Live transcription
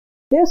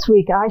This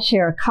week, I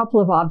share a couple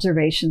of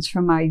observations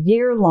from my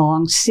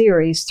year-long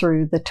series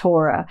through the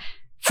Torah.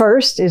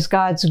 First is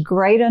God's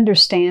great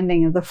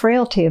understanding of the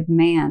frailty of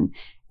man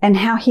and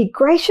how He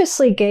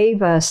graciously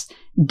gave us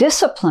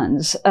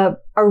disciplines, a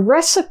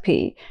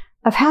recipe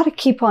of how to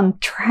keep on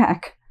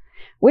track.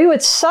 We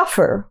would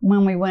suffer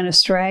when we went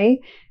astray,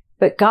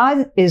 but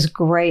God is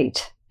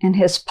great, and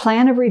His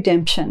plan of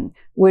redemption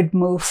would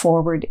move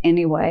forward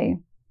anyway.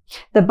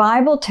 The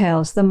Bible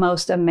tells the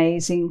most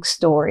amazing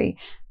story.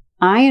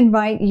 I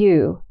invite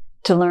you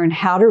to learn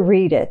how to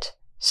read it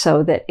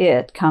so that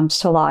it comes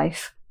to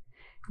life.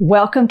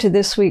 Welcome to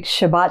this week's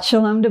Shabbat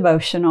Shalom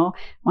devotional,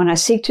 when I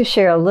seek to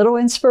share a little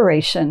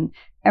inspiration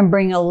and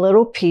bring a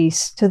little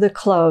peace to the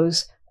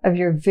close of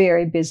your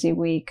very busy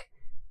week.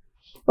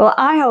 Well,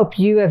 I hope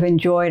you have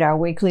enjoyed our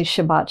weekly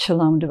Shabbat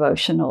Shalom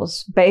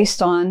devotionals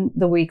based on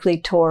the weekly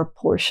Torah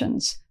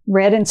portions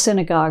read in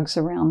synagogues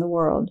around the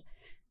world.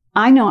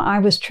 I know I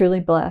was truly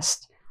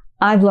blessed.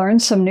 I've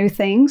learned some new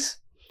things.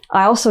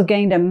 I also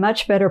gained a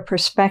much better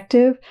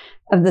perspective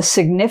of the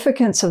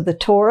significance of the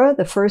Torah,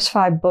 the first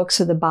 5 books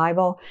of the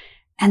Bible,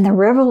 and the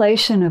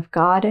revelation of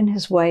God and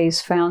His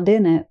ways found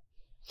in it.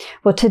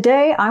 Well,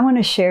 today I want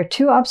to share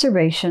 2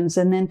 observations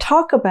and then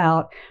talk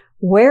about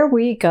where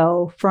we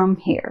go from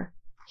here.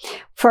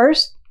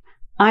 First,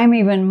 I'm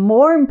even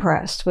more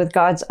impressed with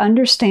God's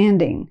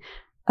understanding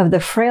of the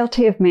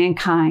frailty of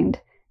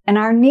mankind and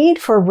our need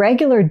for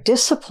regular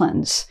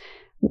disciplines.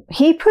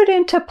 He put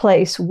into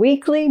place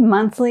weekly,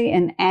 monthly,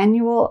 and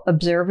annual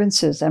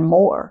observances and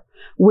more.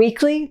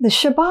 Weekly, the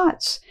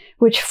Shabbats,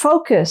 which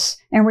focus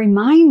and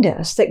remind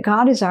us that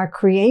God is our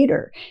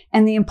Creator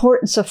and the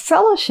importance of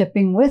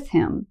fellowshipping with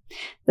Him.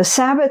 The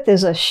Sabbath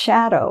is a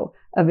shadow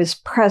of His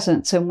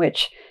presence in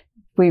which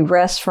we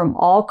rest from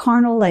all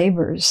carnal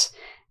labors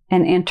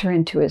and enter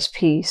into His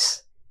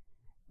peace.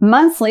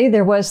 Monthly,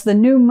 there was the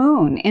new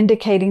moon,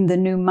 indicating the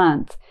new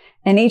month.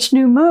 And each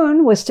new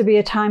moon was to be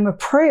a time of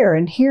prayer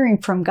and hearing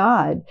from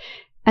God.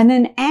 And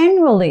then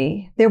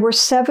annually, there were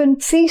 7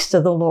 feasts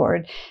of the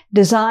Lord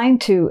designed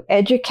to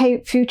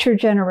educate future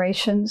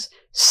generations,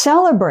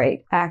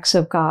 celebrate acts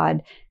of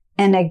God,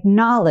 and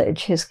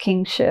acknowledge His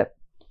kingship.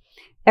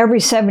 Every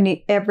 7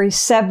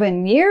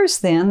 years,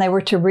 then, they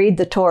were to read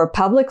the Torah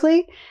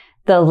publicly.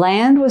 The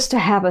land was to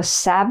have a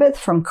Sabbath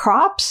from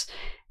crops,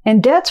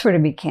 and debts were to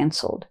be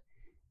canceled.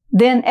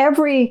 Then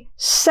every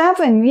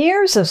 7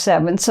 years of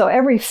 7, so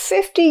every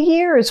 50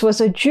 years was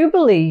a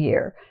Jubilee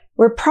year,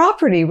 where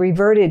property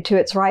reverted to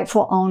its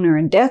rightful owner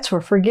and debts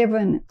were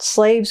forgiven,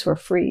 slaves were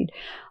freed.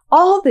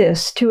 All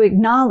this to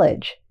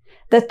acknowledge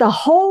that the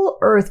whole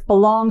earth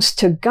belongs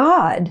to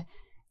God,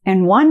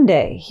 and one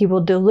day He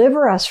will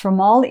deliver us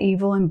from all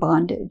evil and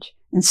bondage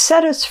and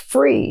set us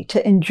free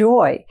to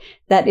enjoy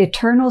that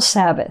eternal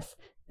Sabbath,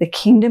 the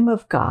kingdom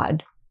of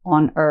God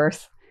on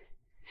earth.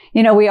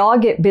 You know, we all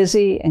get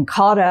busy and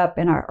caught up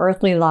in our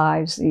earthly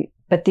lives,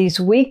 but these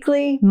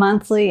weekly,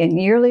 monthly,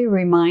 and yearly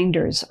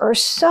reminders are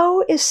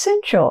so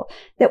essential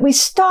that we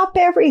stop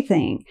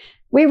everything.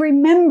 We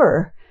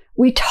remember,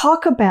 we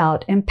talk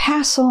about and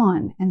pass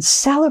on and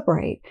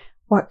celebrate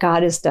what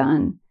God has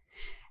done.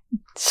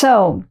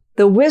 So,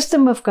 the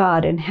wisdom of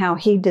God and how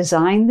He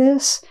designed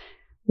this,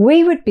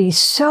 we would be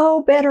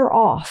so better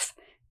off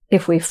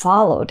if we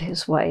followed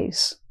His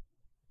ways.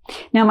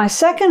 Now, my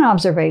second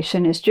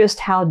observation is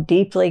just how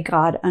deeply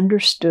God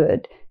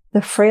understood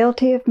the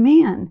frailty of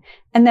man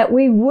and that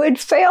we would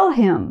fail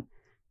Him.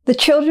 The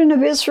children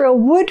of Israel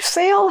would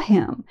fail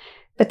Him,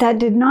 but that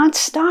did not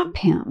stop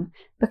Him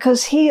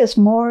because He is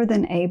more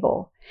than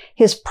able.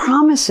 His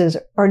promises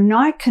are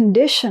not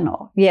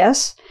conditional.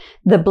 Yes,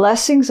 the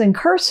blessings and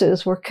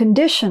curses were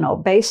conditional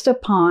based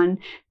upon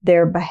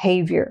their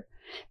behavior.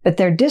 But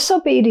their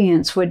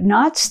disobedience would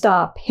not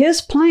stop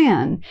His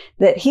plan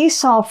that He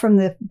saw from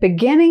the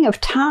beginning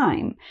of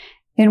time,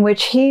 in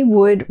which He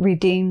would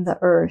redeem the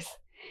earth.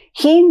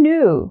 He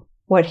knew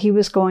what He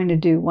was going to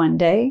do one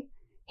day.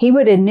 He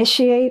would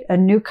initiate a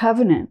new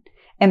covenant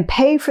and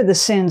pay for the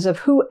sins of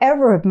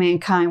whoever of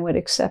mankind would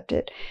accept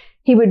it.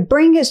 He would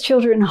bring His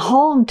children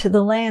home to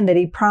the land that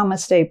He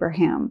promised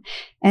Abraham,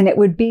 and it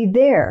would be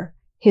there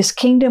His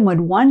kingdom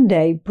would one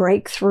day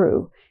break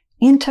through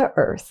into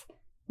earth,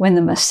 when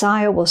the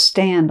Messiah will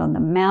stand on the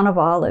Mount of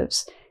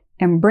Olives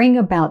and bring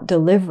about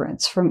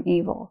deliverance from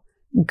evil.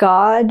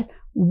 God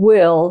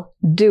will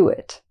do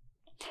it.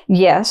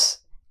 Yes,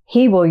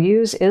 He will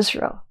use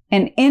Israel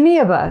and any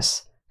of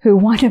us who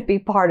want to be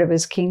part of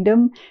His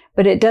kingdom,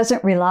 but it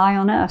doesn't rely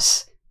on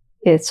us.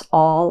 It's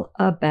all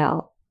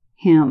about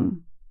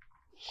Him.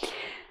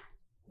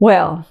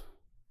 Well,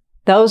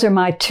 those are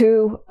my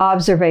 2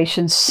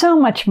 observations. So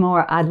much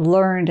more I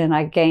learned and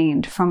I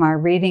gained from our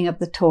reading of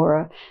the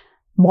Torah.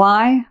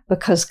 Why?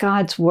 Because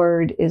God's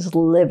word is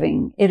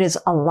living. It is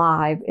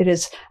alive. It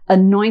is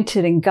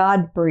anointed and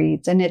God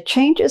breathes, and it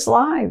changes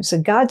lives.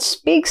 And God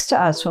speaks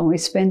to us when we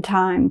spend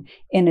time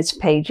in its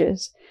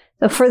pages.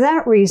 So for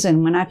that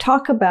reason, when I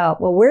talk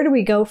about, well, where do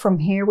we go from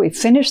here? We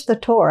finished the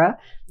Torah.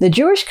 The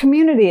Jewish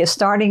community is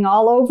starting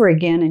all over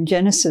again in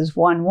Genesis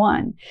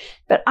 1:1.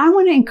 But I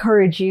want to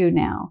encourage you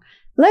now.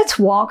 Let's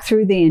walk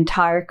through the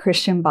entire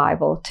Christian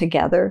Bible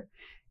together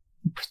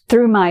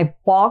through my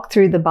Walk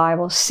Through the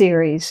Bible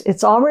series.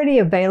 It's already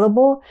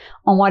available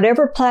on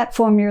whatever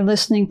platform you're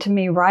listening to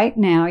me right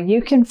now.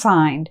 You can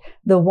find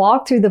the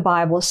Walk Through the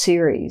Bible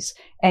series,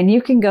 and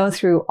you can go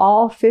through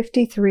all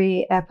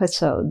 53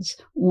 episodes,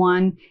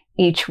 one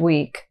each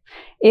week.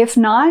 If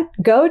not,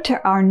 go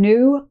to our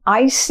new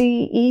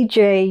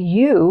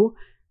iceju.org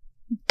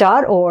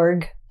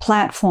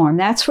platform.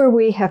 That's where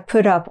we have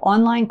put up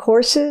online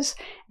courses,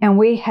 and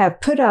we have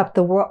put up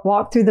the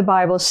Walk Through the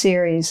Bible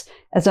series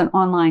as an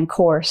online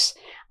course.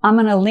 I'm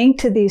going to link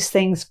to these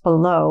things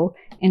below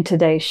in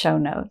today's show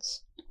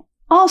notes.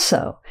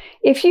 Also,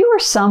 if you are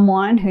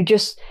someone who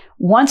just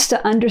wants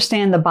to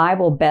understand the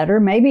Bible better,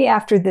 maybe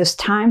after this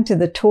time to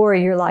the Torah,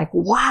 you're like,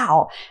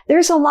 wow,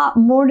 there's a lot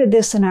more to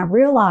this than I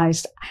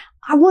realized.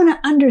 I want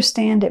to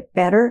understand it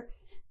better.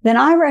 Then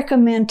I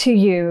recommend to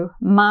you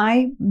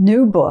my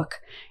new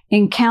book,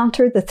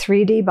 Encounter the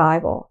 3D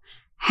Bible,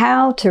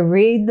 How to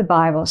Read the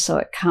Bible So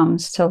It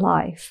Comes to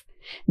Life.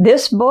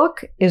 This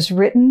book is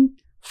written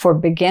for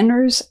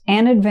beginners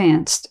and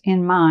advanced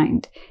in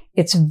mind.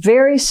 It's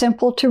very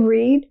simple to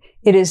read.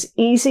 It is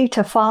easy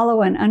to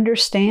follow and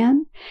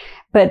understand,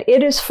 but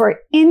it is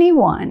for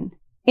anyone,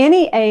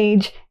 any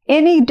age,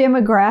 any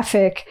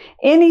demographic,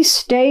 any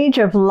stage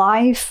of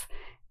life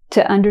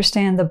to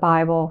understand the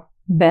Bible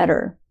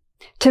better.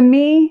 To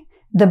me,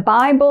 the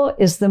Bible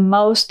is the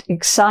most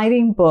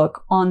exciting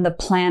book on the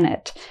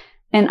planet,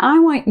 and I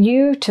want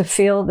you to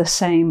feel the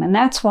same, and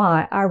that's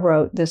why I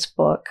wrote this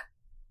book.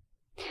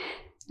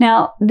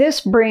 Now, this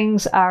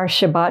brings our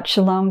Shabbat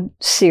Shalom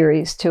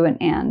series to an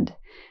end,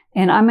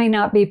 and I may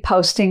not be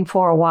posting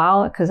for a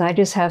while because I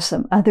just have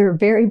some other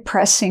very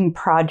pressing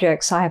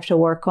projects I have to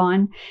work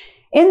on.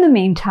 In the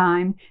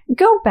meantime,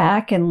 go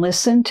back and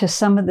listen to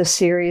some of the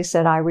series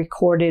that I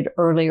recorded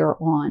earlier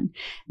on.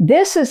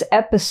 This is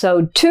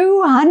episode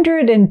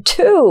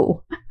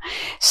 202.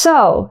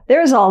 So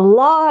there's a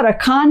lot of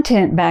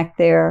content back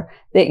there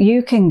that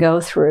you can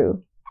go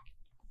through.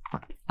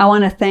 I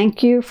want to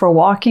thank you for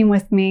walking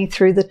with me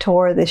through the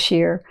Torah this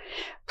year.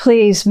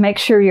 Please make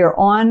sure you're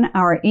on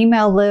our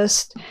email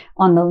list.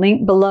 On the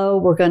link below,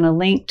 we're going to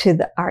link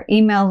to our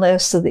email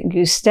list so that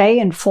you stay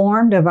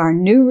informed of our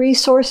new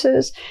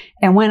resources.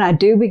 And when I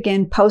do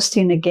begin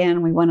posting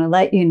again, we want to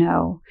let you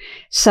know.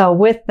 So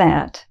with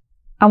that,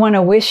 I want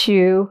to wish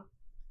you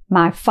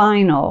my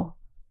final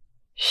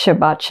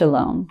Shabbat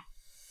Shalom.